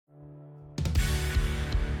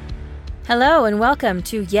Hello and welcome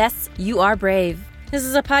to Yes, You Are Brave. This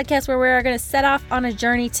is a podcast where we are going to set off on a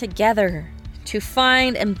journey together to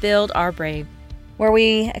find and build our brave, where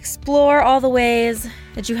we explore all the ways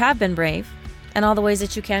that you have been brave and all the ways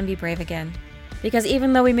that you can be brave again. Because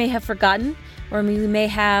even though we may have forgotten or we may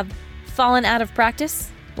have fallen out of practice,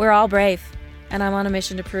 we're all brave. And I'm on a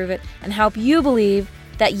mission to prove it and help you believe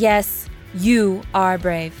that yes, you are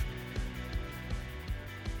brave.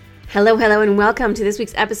 Hello, and welcome to this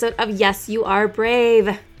week's episode of Yes, You Are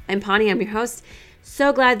Brave. I'm Pawnee, I'm your host.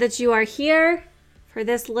 So glad that you are here for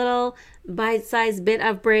this little bite-sized bit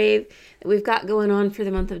of brave that we've got going on for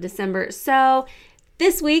the month of December. So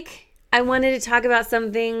this week, I wanted to talk about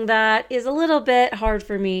something that is a little bit hard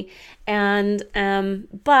for me, and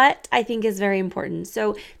but I think is very important.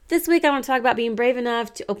 So this week, I want to talk about being brave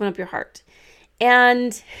enough to open up your heart.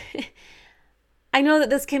 And I know that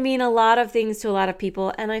this can mean a lot of things to a lot of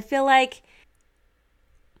people, and I feel like,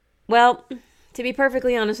 well, to be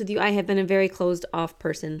perfectly honest with you, I have been a very closed off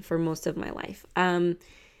person for most of my life.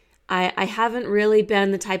 I haven't really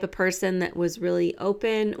been the type of person that was really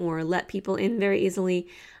open or let people in very easily.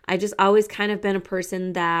 I just always kind of been a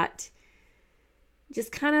person that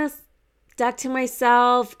just kind of stuck to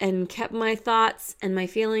myself and kept my thoughts and my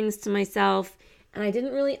feelings to myself, and I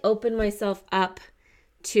didn't really open myself up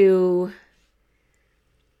to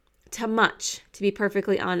much, to be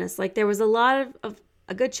perfectly honest. Like there was a lot of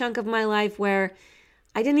a good chunk of my life where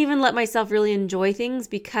I didn't even let myself really enjoy things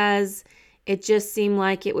because it just seemed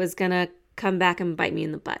like it was gonna come back and bite me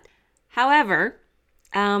in the butt. However,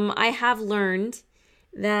 I have learned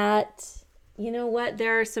that, you know what,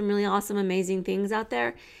 there are some really awesome, amazing things out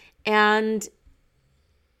there. And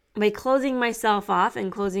by closing myself off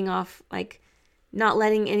and closing off, like not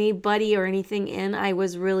letting anybody or anything in, I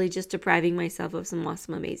was really just depriving myself of some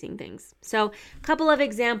awesome, amazing things. So a couple of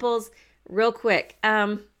examples real quick.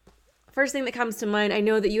 First thing that comes to mind, I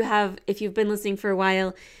know that you have, if you've been listening for a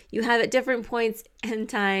while, you have at different points in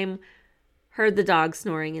time heard the dog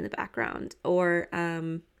snoring in the background or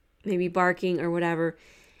maybe barking or whatever.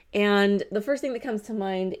 And the first thing that comes to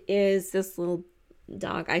mind is this little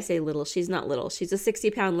dog. I say little, she's not little. She's a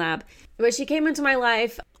 60-pound lab. But she came into my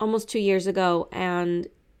life almost 2 years ago and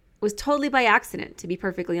was totally by accident, to be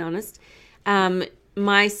perfectly honest.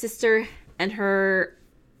 My sister and her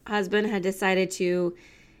husband had decided to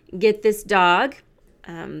get this dog.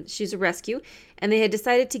 She's a rescue. And they had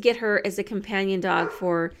decided to get her as a companion dog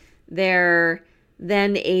for their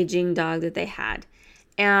then aging dog that they had.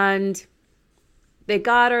 And they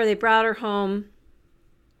got her, they brought her home.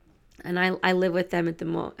 And I live with them at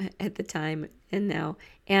the time and now.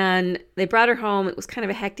 And they brought her home. It was kind of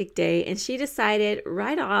a hectic day. And she decided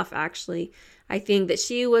right off, actually, I think that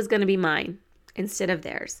she was going to be mine instead of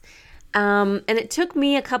theirs. And it took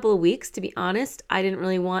me a couple of weeks, to be honest. I didn't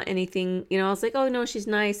really want anything. I was like, oh, no, she's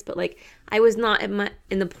nice. But like, I was not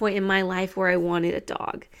in the point in my life where I wanted a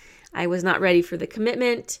dog. I was not ready for the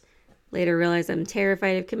commitment. Later realized I'm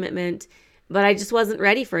terrified of commitment. But I just wasn't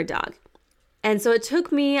ready for a dog. And so it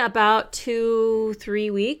took me about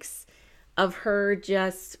 2-3 weeks of her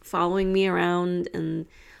just following me around and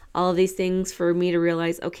all of these things for me to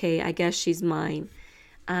realize, okay, I guess she's mine.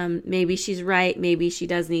 Maybe she's right. Maybe she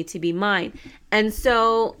does need to be mine. And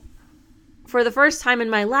so for the first time in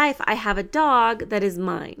my life, I have a dog that is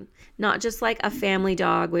mine. Not just like a family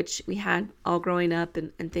dog, which we had all growing up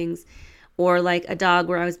and things, or like a dog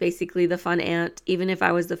where I was basically the fun aunt. Even if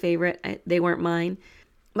I was the favorite, they weren't mine.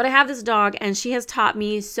 But I have this dog, and she has taught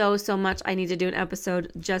me so much. I need to do an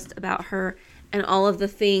episode just about her and all of the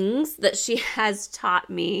things that she has taught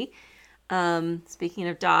me. Speaking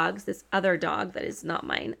of dogs, this other dog that is not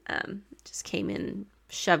mine just came in,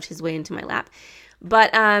 shoved his way into my lap.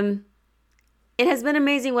 But it has been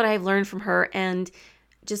amazing what I've learned from her and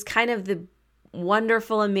just kind of the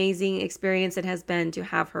wonderful, amazing experience it has been to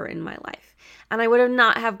have her in my life. And I would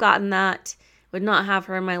not have gotten that, would not have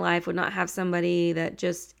her in my life, would not have somebody that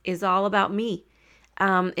just is all about me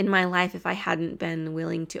in my life if I hadn't been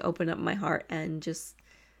willing to open up my heart and just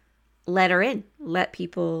let her in, let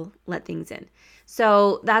things in.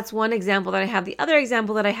 So that's one example that I have. The other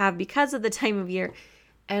example that I have because of the time of year,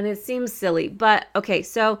 and it seems silly, but okay,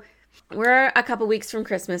 so we're a couple weeks from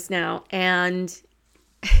Christmas now, and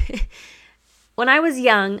when I was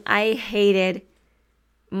young, I hated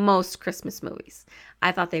most Christmas movies.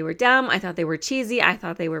 I thought they were dumb. I thought they were cheesy. I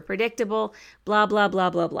thought they were predictable, blah, blah, blah,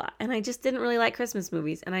 blah, blah. And I just didn't really like Christmas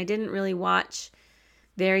movies. And I didn't really watch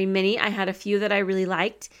very many. I had a few that I really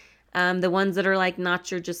liked. The ones that are like not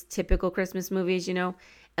your just typical Christmas movies, And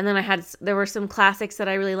then there were some classics that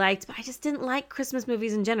I really liked, but I just didn't like Christmas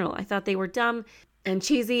movies in general. I thought they were dumb and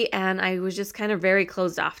cheesy, and I was just kind of very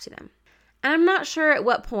closed off to them. And I'm not sure at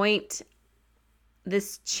what point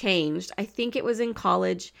this changed. I think it was in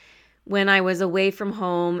college when I was away from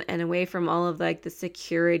home and away from all of like the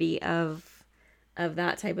security of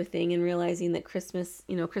that type of thing, and realizing that Christmas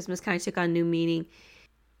kind of took on new meaning.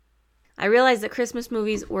 I realized that Christmas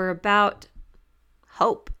movies were about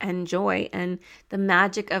hope and joy and the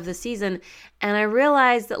magic of the season. And I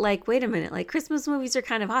realized that, like, wait a minute, like, Christmas movies are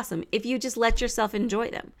kind of awesome if you just let yourself enjoy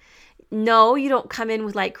them. No, you don't come in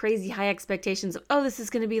with like crazy high expectations of, oh, this is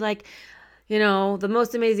going to be like, the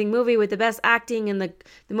most amazing movie with the best acting and the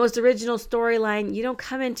most original storyline. You don't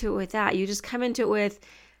come into it with that. You just come into it with,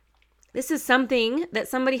 this is something that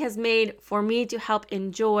somebody has made for me to help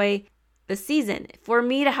enjoy the season, for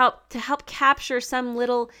me to help capture some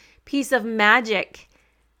little piece of magic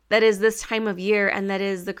that is this time of year, and that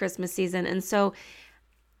is the Christmas season. And so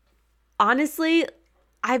honestly,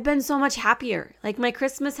 I've been so much happier. Like, my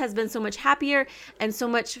Christmas has been so much happier and so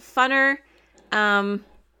much funner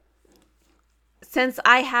since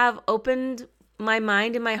I have opened my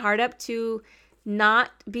mind and my heart up to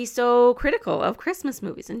not be so critical of Christmas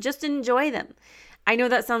movies and just enjoy them. I know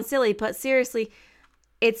that sounds silly, but seriously,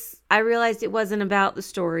 I realized it wasn't about the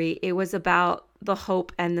story. It was about the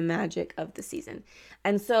hope and the magic of the season.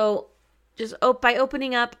 And so just by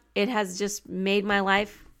opening up, it has just made my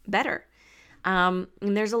life better. And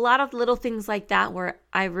there's a lot of little things like that where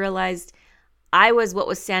I realized I was what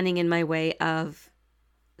was standing in my way of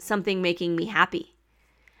something making me happy.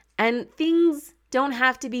 And things don't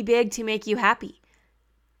have to be big to make you happy.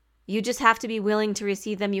 You just have to be willing to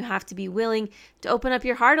receive them. You have to be willing to open up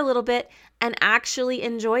your heart a little bit and actually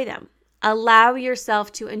enjoy them. Allow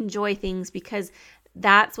yourself to enjoy things, because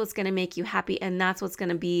that's what's going to make you happy, and that's what's going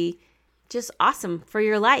to be just awesome for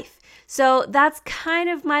your life. So that's kind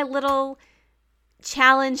of my little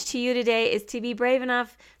challenge to you today, is to be brave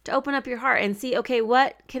enough to open up your heart and see, okay,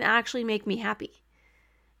 what can actually make me happy?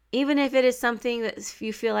 Even if it is something that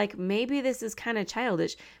you feel like maybe this is kind of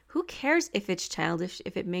childish, who cares if it's childish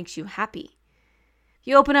if it makes you happy?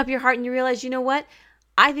 You open up your heart and you realize, you know what?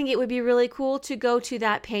 I think it would be really cool to go to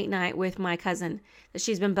that paint night with my cousin that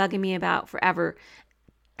she's been bugging me about forever.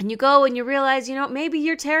 And you go and you realize, maybe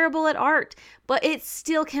you're terrible at art, but it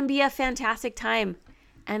still can be a fantastic time.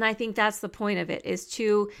 And I think that's the point of it, is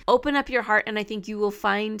to open up your heart, and I think you will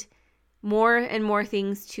find more and more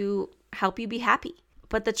things to help you be happy.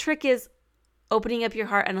 But the trick is opening up your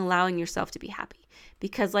heart and allowing yourself to be happy.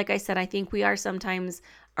 Because like I said, I think we are sometimes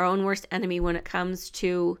our own worst enemy when it comes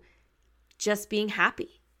to just being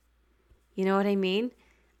happy. You know what I mean?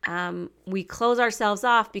 We close ourselves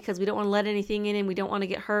off because we don't want to let anything in, and we don't want to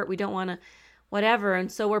get hurt. We don't want to whatever.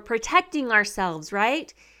 And so we're protecting ourselves,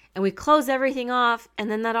 right? And we close everything off. And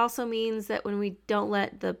then that also means that when we don't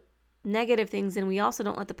let the negative things in, we also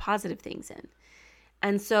don't let the positive things in.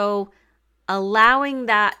 And so allowing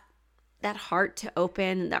that heart to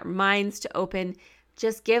open, that minds to open,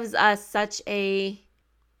 just gives us such a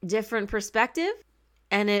different perspective,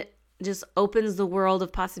 and it just opens the world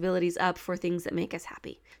of possibilities up for things that make us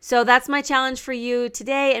happy. So that's my challenge for you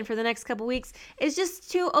today and for the next couple weeks, is just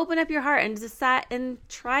to open up your heart and decide and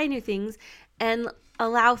try new things and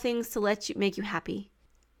allow things to make you happy.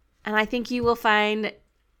 And I think you'll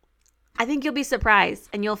be surprised,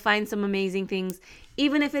 and you'll find some amazing things.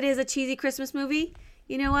 Even if it is a cheesy Christmas movie,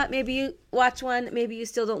 you know what? Maybe you watch one, maybe you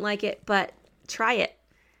still don't like it, but try it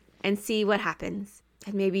and see what happens.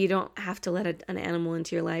 And maybe you don't have to let an animal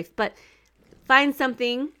into your life, but find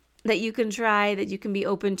something that you can try, that you can be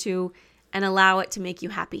open to, and allow it to make you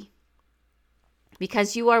happy.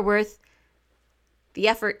 Because you are worth the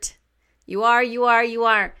effort. You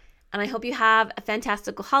are. And I hope you have a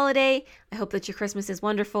fantastical holiday. I hope that your Christmas is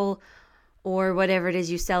wonderful, or whatever it is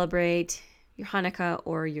you celebrate, your Hanukkah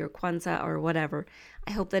or your Kwanzaa or whatever.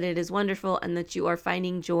 I hope that it is wonderful and that you are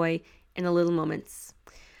finding joy in the little moments.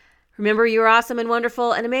 Remember, you are awesome and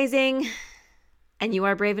wonderful and amazing, and you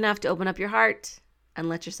are brave enough to open up your heart and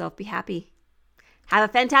let yourself be happy. Have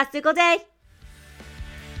a fantastical day.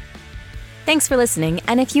 Thanks for listening,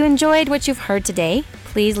 and if you enjoyed what you've heard today,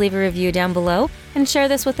 please leave a review down below and share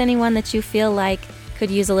this with anyone that you feel like could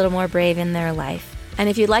use a little more brave in their life. And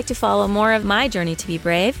if you'd like to follow more of my journey to be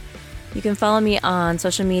brave, you can follow me on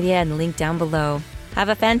social media and link down below. Have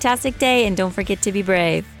a fantastic day, and don't forget to be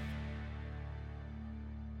brave.